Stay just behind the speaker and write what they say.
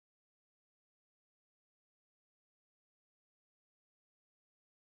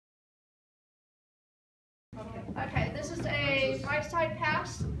Okay, this is a right side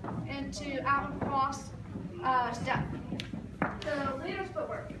pass into out and cross step. So leader's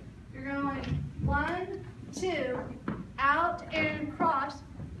footwork. You're going 1, 2, out and cross,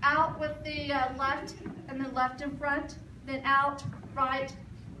 out with the left and then left in front, then out, right.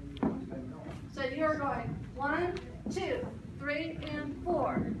 So you're going 1, 2, 3, and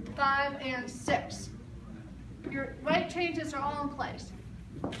 4, 5, and 6. Your weight changes are all in place.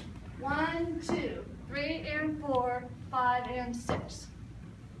 1, 2, 3, and 4, 5, and 6.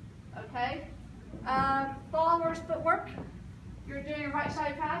 Okay? Followers footwork. You're doing a right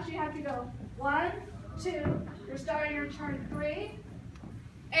side pass. You have to go 1, 2. You're starting your turn 3,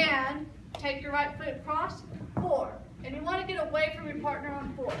 and take your right foot across 4. And you want to get away from your partner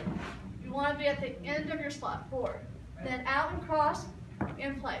on 4. You want to be at the end of your slot 4. Then out and cross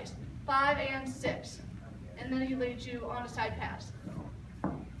in place 5 and 6. And then he leads you on a side pass.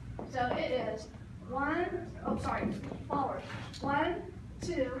 So it is forward. 1,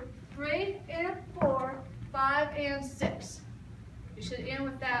 2, 3, and 4, 5, and 6. You should end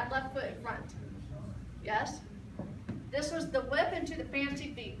with that left foot in front. Yes? This was the whip into the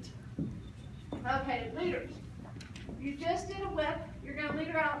fancy feet. Okay, leaders. You just did a whip. You're going to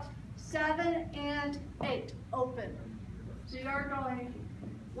leader out 7 and 8. Open. So you are going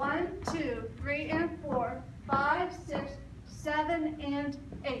 1, 2, 3, and 4, 5, 6, 7, and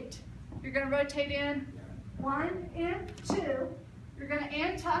 8. You're going to rotate in 1 and 2. You're going to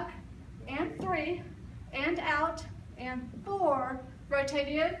and tuck and 3 and out and 4. Rotate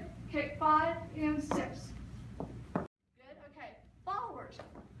in, kick 5 and 6. Good. Okay. Followers.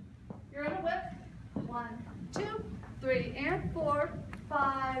 You're going to whip 1, 2, 3, and 4,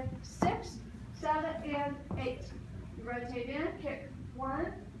 5, 6, 7, and 8. You rotate in, kick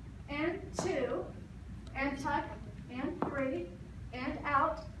 1 and 2, and tuck and 3, and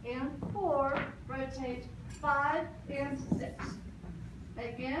out and 4. Rotate 5 and 6.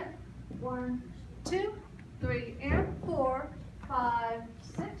 Again, 1, 2, 3, and 4, 5,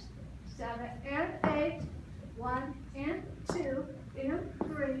 6, 7, and 8. 1 and 2, and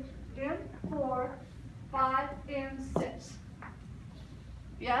 3, and 4, 5, and 6.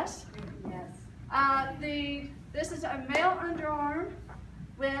 Yes? Yes. This is a male underarm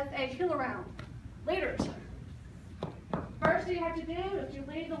with a heel around. Leaders. First thing you have to do is you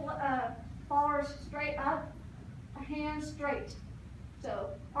lead the followers straight up, hands straight.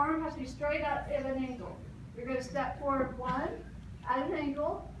 So arm has to be straight up at an angle. You're going to step forward 1 at an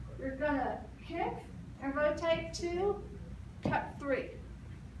angle. You're going to kick and rotate 2, cut 3.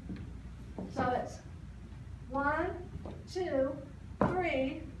 So it's 1, 2,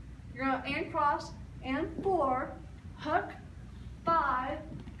 3. You're going to and cross and 4, hook 5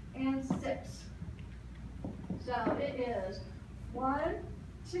 and 6. So it is 1,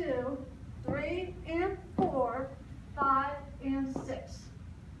 2, 3, and 4, 5, and 6.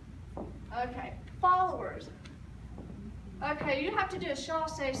 Okay, followers. Okay, you have to do a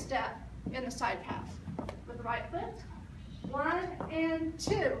chassé step in the side pass with the right foot. 1 and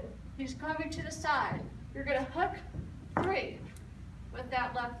 2. He's coming to the side. You're going to hook 3 with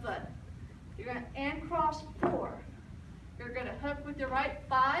that left foot. You're going to and cross 4. You're going to hook with your right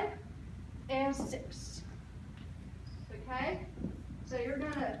 5 and 6. Okay? So you're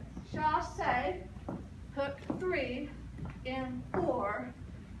going to chassé, hook 3 and 4,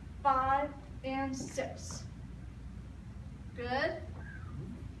 5 and 6. Good?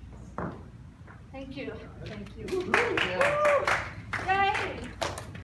 Thank you. Thank you. Woo! Yay!